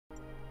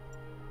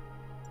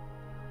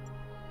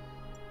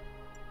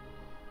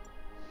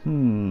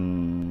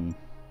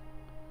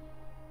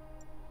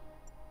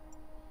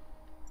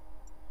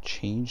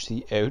Change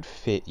the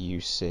outfit,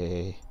 you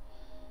say?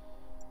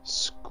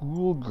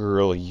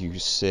 Schoolgirl, you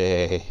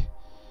say?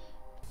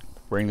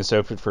 Wearing this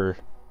outfit for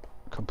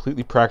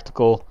completely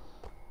practical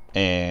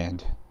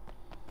and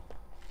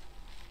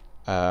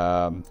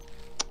you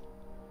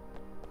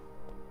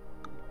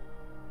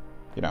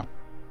know,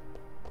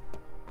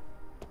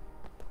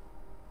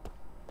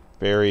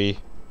 very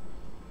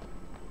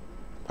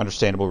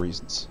understandable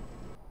reasons. Am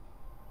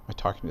I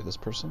talking to this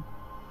person?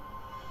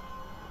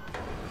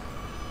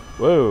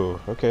 Whoa,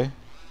 okay.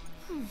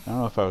 I don't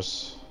know if I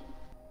was...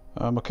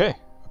 okay.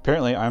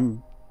 Apparently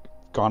I'm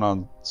gone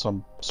on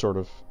some sort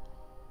of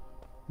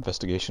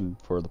investigation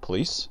for the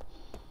police.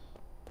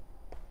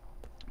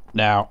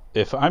 Now,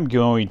 if I'm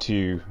going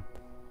to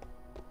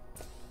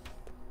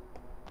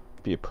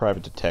be a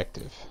private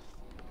detective,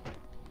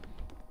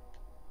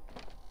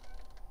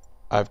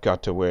 I've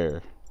got to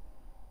wear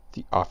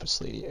the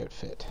office lady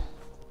outfit.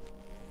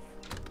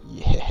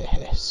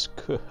 Yes,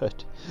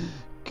 good.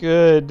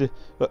 Good.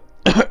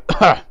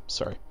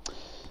 Sorry.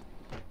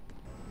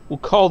 We'll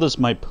call this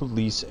my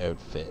police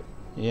outfit.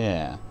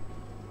 Yeah.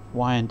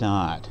 Why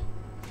not?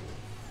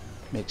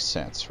 Makes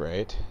sense,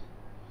 right?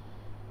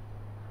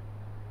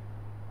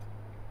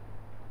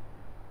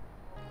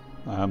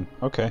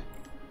 Okay.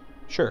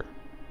 Sure.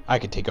 I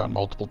could take on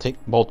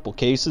multiple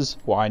cases.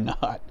 Why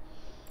not?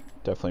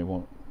 Definitely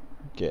won't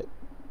get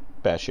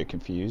batshit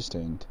confused,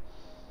 and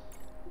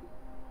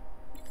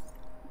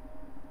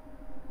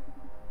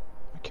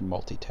I can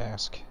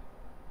multitask.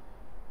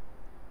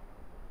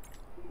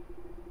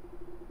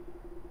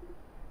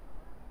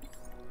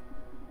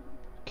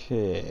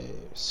 Okay,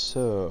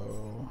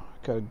 so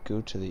I gotta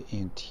go to the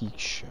antique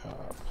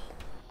shop.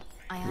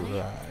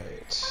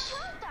 Right.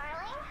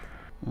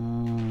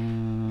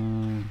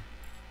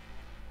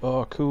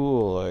 Oh,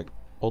 cool! Like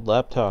old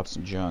laptops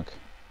and junk.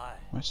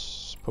 Am I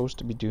supposed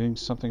to be doing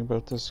something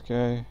about this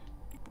guy?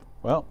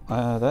 Well,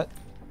 that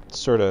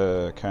sort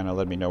of kind of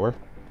led me nowhere.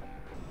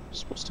 I'm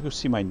supposed to go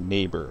see my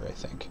neighbor, I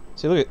think.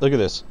 See, look at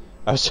this.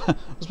 I was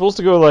supposed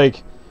to go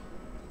like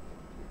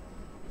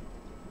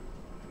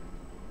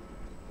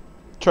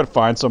try to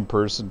find some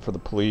person for the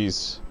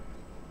police.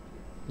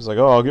 I was like,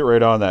 oh, I'll get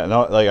right on that, and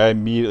I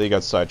immediately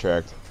got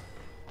sidetracked.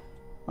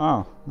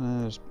 Oh,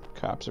 there's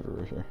cops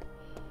everywhere here.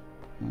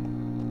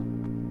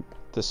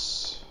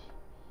 This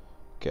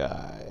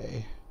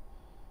guy.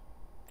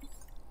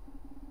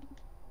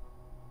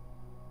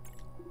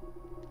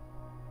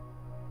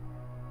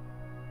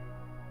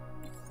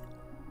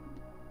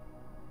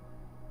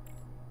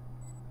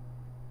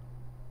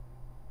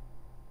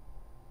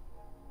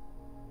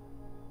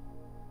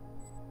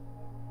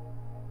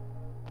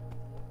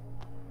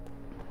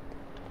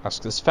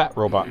 Ask this fat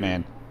robot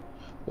man.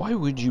 Why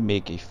would you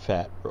make a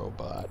fat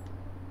robot?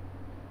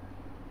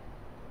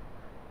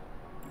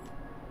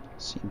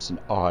 Seems an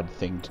odd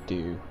thing to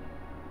do.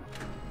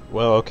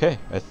 Well, okay.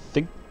 I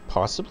think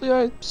possibly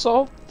I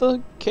solved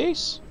the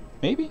case.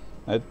 Maybe?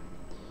 Huh?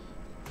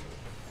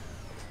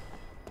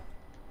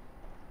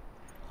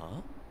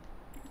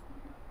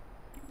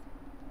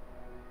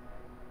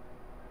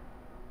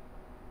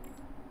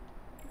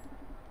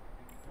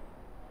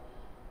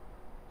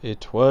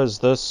 It was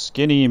the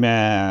skinny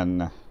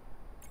man.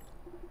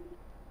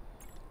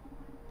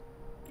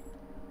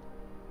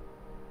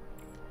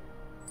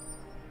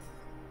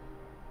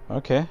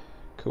 Okay,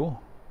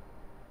 cool.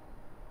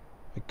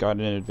 I got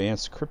an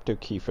advanced crypto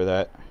key for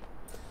that.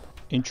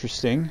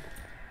 Interesting.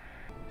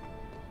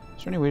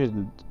 Is there any way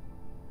to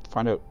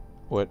find out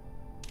what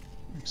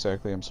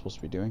exactly I'm supposed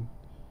to be doing?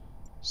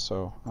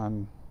 So,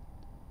 I'm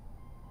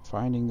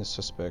finding the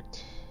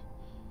suspect.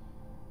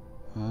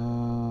 Oh,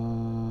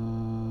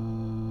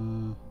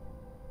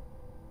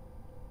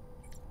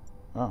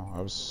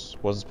 I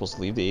wasn't supposed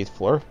to leave the 8th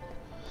floor?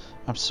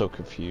 I'm so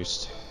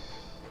confused.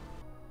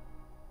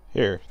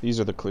 Here, these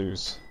are the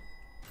clues.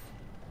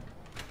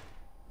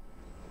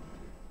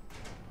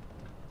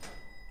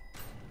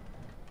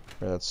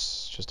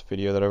 That's just a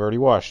video that I've already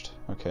watched.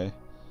 Okay.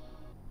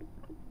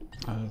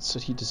 It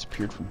said he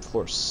disappeared from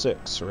floor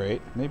 6,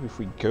 right? Maybe if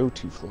we go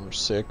to floor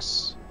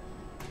 6,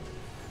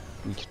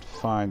 we could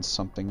find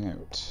something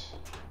out.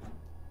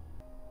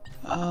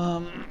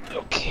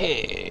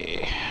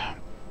 Okay.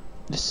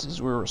 This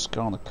is where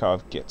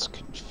Raskolnikov gets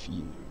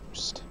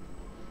confused.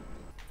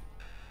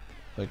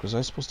 Like, was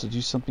I supposed to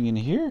do something in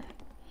here?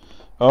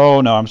 Oh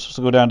no, I'm supposed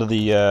to go down to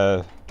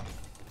the,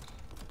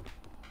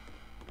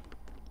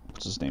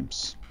 what's his name?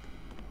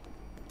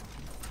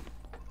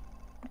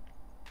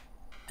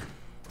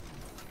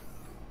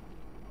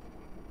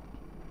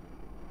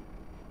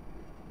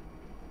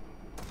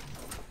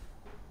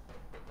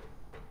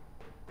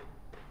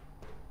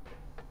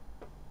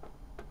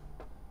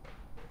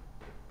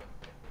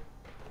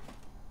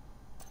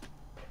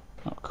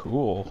 Oh,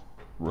 cool.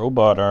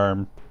 Robot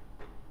arm.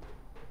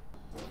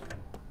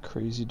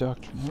 Crazy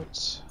Dr.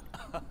 Notes.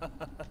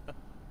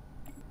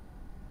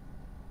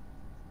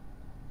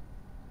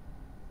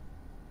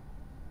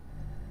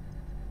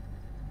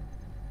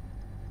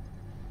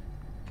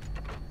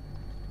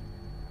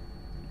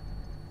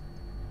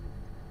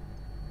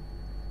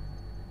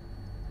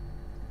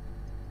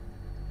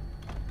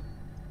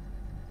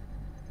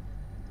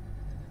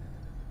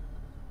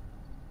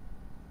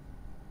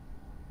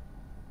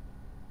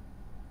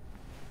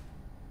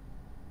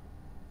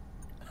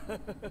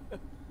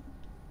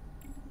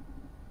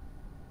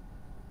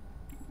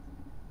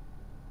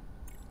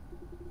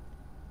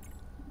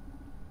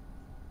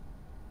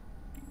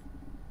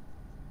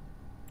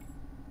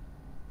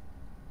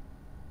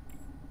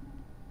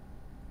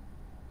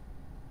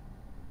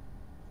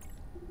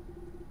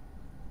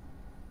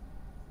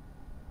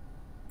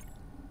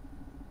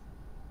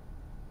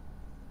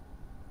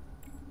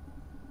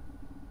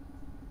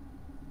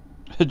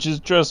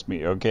 Just trust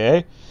me,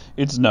 okay?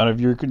 It's none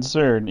of your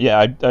concern. Yeah,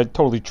 I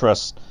totally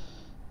trust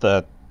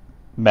the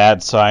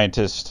mad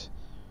scientist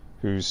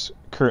who's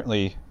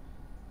currently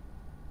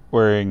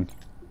wearing,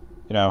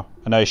 you know,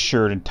 a nice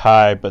shirt and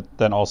tie, but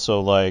then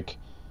also, like,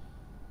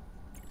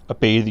 a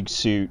bathing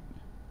suit.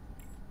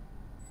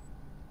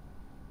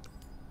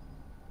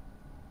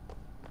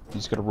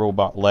 He's got a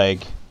robot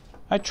leg.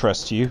 I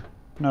trust you.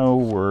 No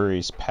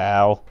worries,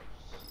 pal.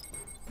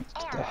 Let's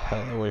get the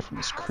hell away from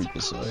this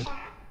creepazoid.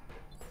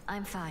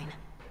 I'm fine.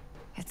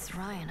 It's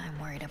Ryan I'm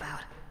worried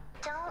about.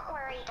 Don't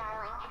worry,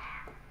 darling.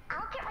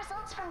 I'll get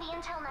results from the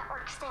Intel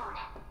network soon.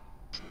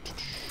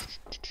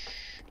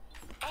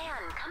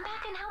 Anne, come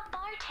back and help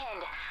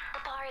bartend. The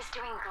bar is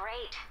doing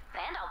great,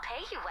 and I'll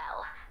pay you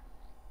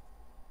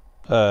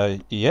well.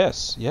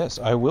 Yes,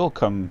 I will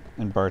come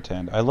and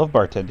bartend. I love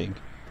bartending.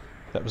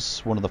 That was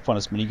one of the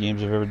funnest mini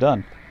games I've ever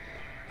done.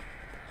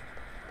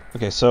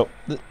 Okay, so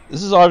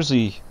this is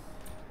obviously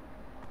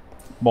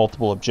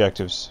multiple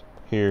objectives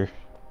here.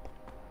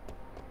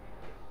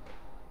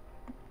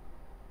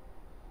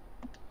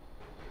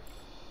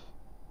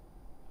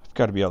 I've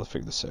got to be able to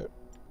figure this out.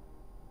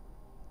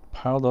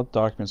 Piled up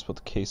documents about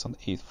the case on the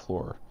 8th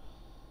floor.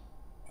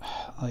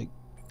 Like,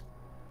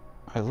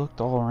 I looked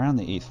all around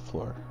the 8th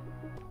floor.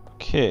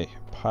 Okay,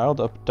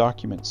 piled up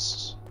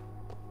documents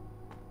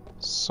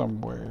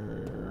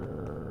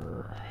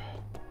somewhere.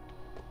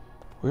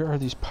 Where are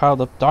these piled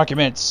up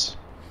documents?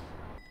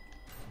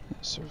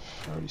 So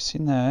I've already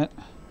seen that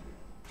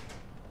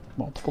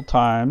multiple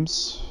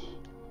times.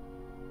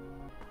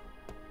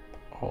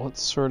 All it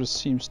sort of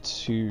seems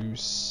to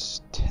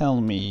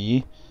tell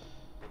me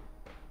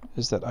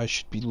is that I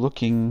should be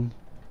looking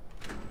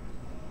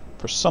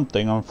for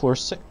something on floor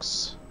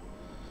 6.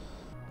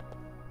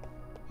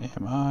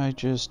 Am I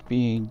just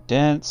being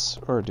dense,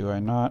 or do I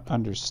not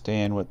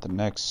understand what the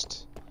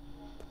next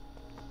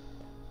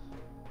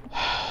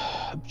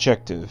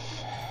objective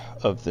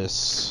of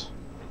this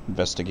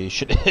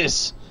investigation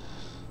is?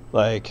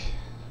 Like,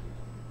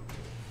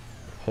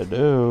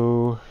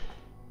 hello?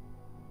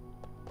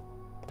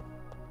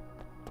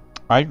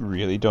 I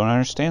really don't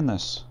understand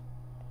this.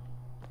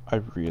 I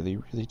really,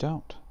 really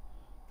don't.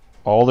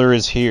 All there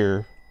is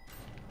here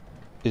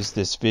is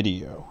this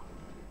video.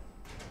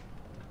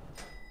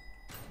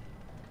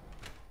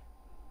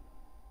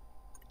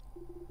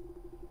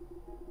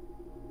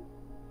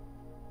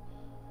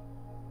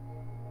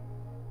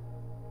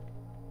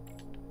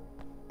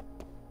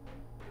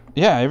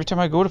 Yeah, every time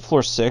I go to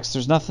floor 6,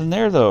 there's nothing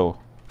there, though.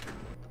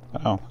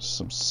 Oh,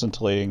 some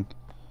scintillating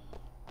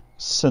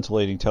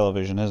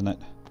television, isn't it?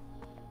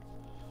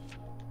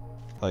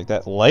 Like,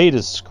 that light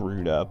is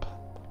screwed up.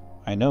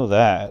 I know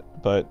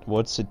that, but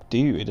what's it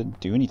do? It didn't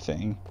do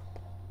anything.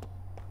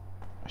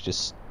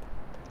 It's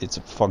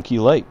a funky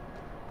light.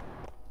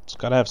 It's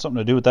gotta have something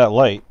to do with that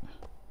light.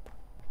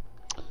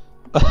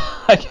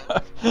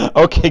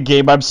 Okay,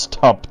 game, I'm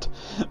stumped.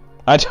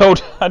 I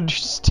don't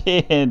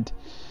understand.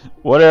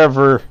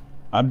 Whatever.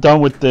 I'm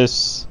done with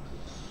this.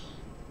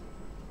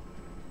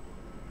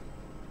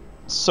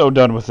 So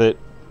done with it.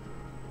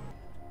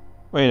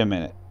 Wait a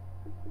minute.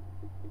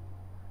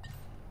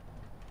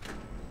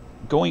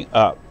 Going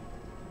up.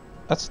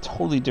 That's a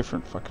totally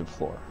different fucking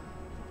floor.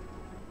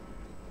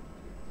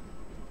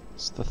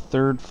 It's the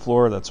 3rd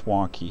floor that's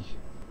wonky.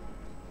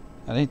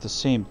 That ain't the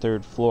same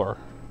 3rd floor.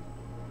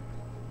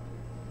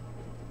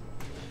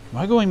 Am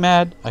I going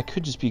mad? I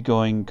could just be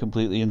going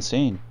completely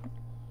insane.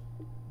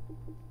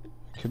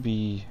 It could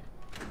be...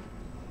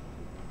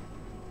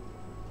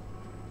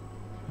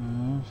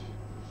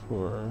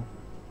 4...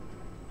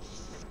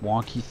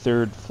 wonky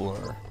 3rd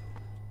floor.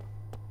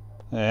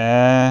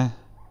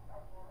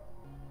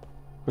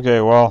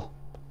 Okay, well...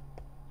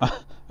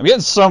 I'm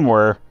getting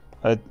somewhere.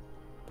 I'm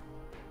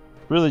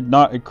really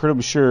not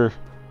incredibly sure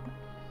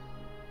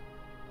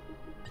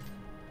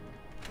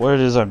what it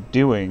is I'm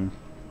doing.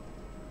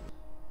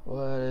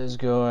 What is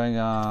going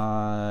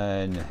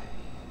on?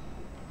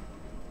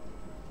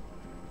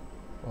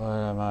 What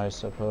am I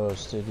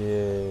supposed to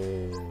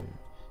do?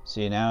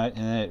 See, now and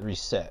then it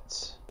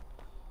resets.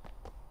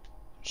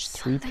 There's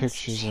 3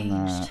 pictures in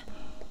that.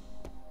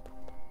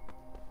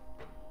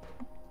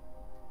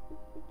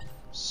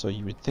 So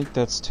you would think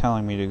that's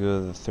telling me to go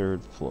to the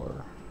 3rd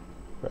floor,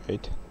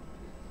 right?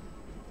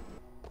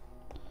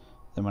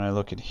 Then when I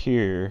look at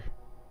here,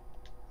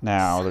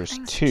 now there's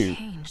 2.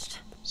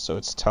 So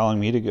it's telling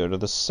me to go to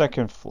the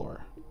 2nd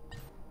floor.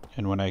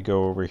 And when I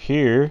go over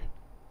here,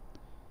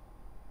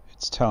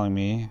 it's telling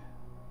me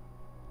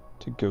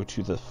to go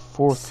to the 4th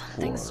floor.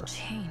 Something's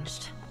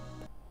changed.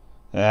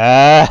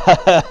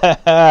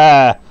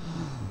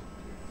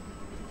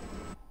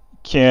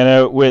 Can't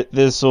outwit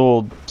this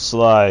old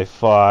sly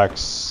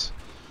fox.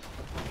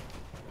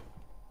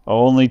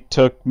 Only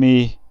took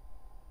me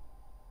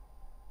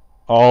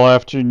all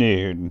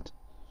afternoon.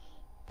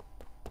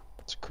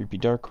 It's a creepy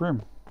dark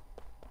room.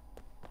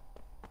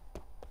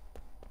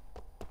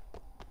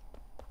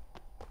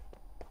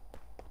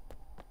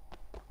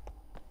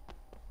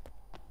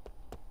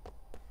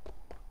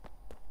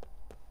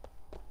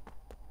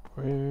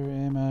 Where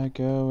am I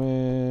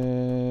going?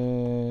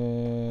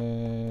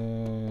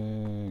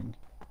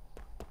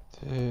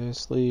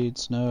 This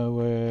leads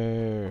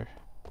nowhere.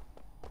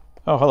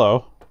 Oh,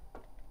 hello.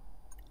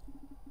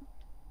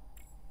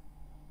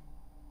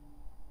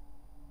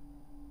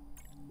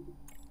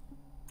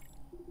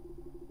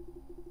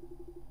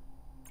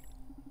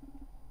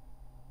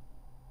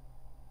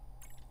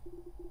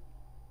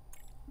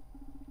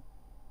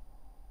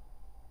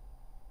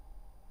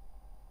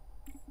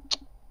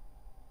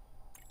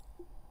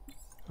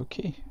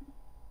 Okay.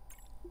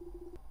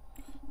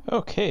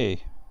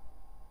 Okay.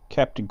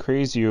 Captain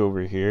Crazy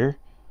over here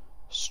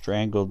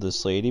strangled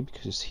this lady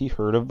because he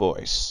heard a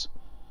voice.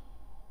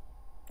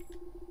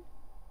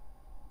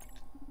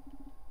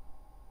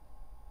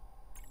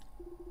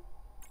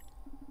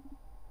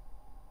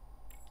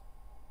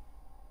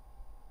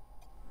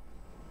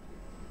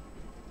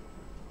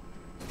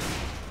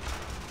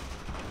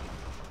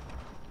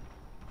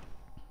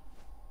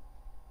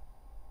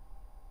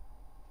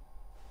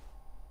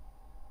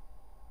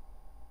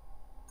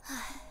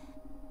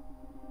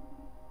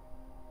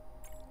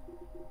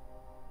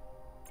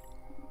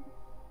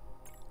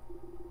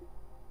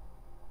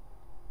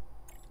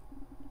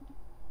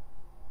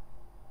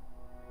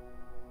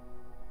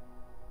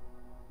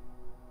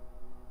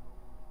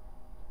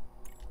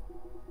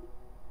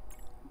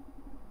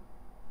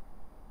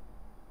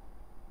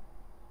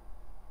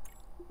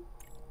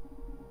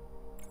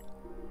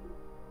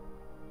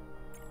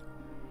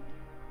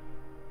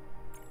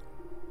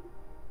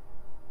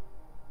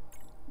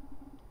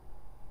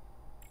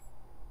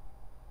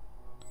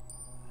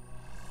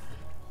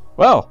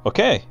 Well,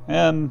 okay.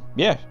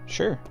 Yeah,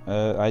 sure.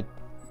 I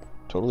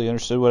totally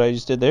understood what I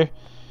just did there.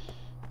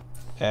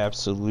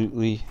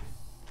 Absolutely.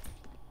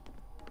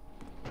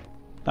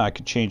 I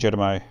could change out of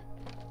my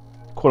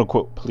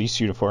quote-unquote police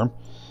uniform.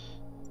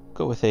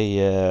 Go with a, you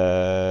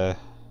know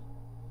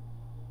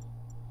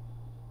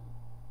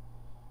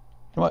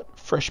what?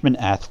 Freshman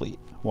athlete.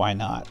 Why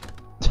not?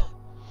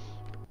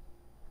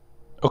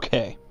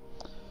 Okay.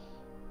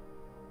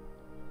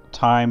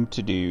 Time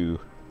to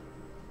do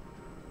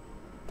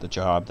the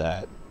job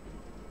the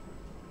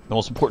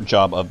most important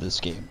job of this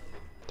game.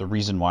 The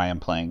reason why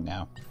I'm playing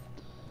now.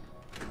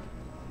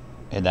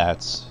 And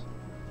that's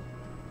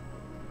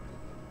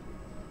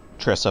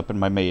dress up in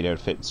my maid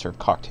outfit and serve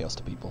cocktails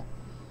to people.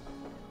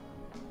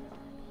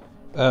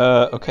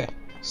 Okay.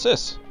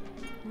 Sis.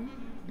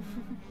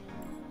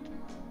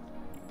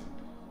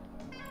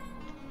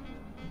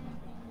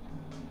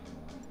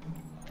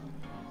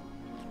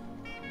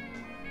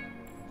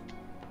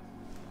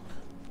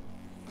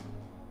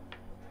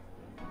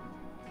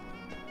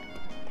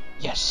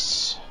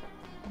 Yes.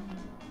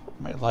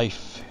 My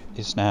life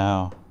is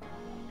now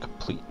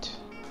complete.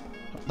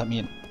 Let me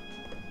in.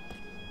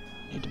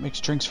 I need to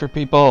mix drinks for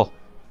people.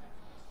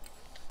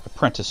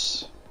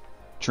 Apprentice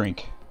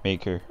drink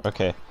maker.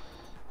 Okay.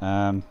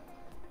 Wait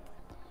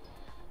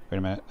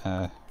a minute.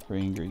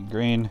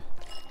 Green.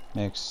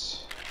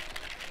 Mix.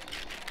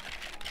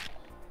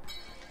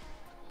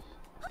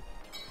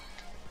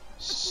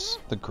 This is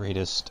the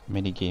greatest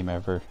mini game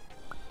ever.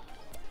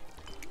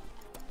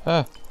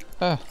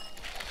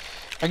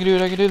 I can do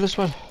it. I can do this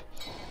one.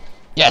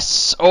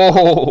 Yes!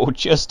 Oh,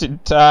 just in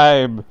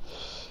time.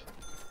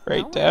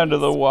 Right down to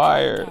the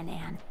wire.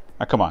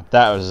 Oh, come on.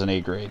 That was an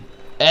A grade.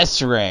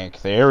 S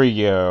rank. There we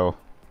go.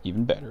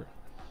 Even better.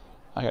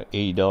 I got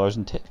 $80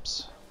 in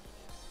tips.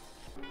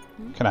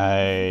 Can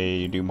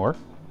I do more?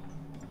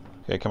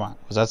 Okay, come on.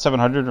 Was that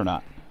 700 or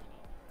not?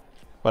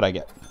 What'd I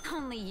get?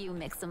 Only you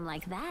mix them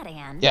like that,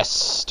 Anne.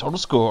 Yes! Total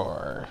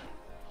score.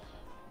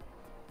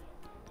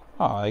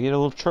 Oh, I get a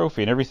little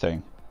trophy and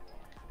everything.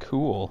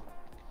 Cool.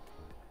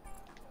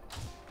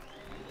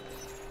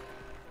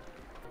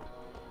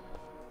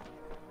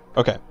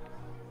 Okay.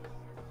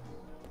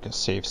 Gonna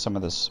save some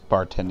of this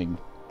bartending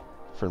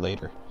for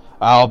later.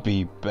 I'll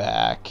be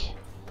back.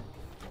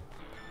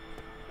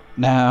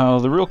 Now,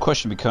 the real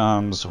question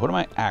becomes, what am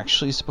I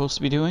actually supposed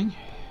to be doing?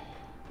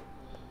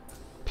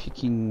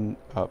 Picking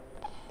up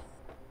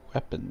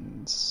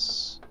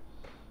weapons.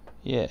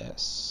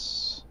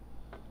 Yes.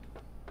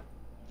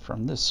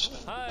 From this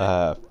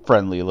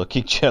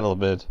friendly-looking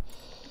gentleman.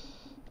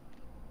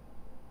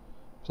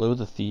 Blow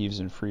the thieves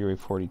in Freeway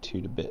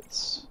 42 to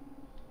bits.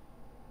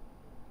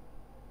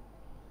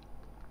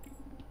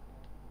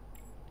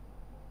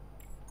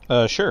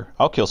 Sure.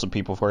 I'll kill some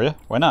people for you.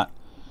 Why not?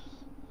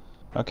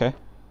 Okay.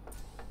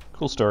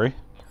 Cool story.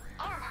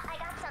 Anne, I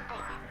got something.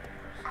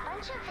 A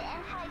bunch of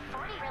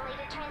N540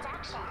 related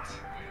transactions.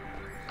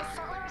 The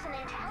seller is an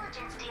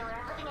intelligence dealer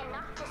living in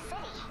Noctis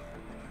City.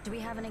 Do we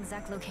have an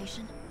exact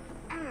location?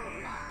 Give me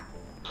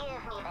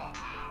a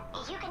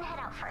bit. You can head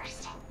out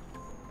first.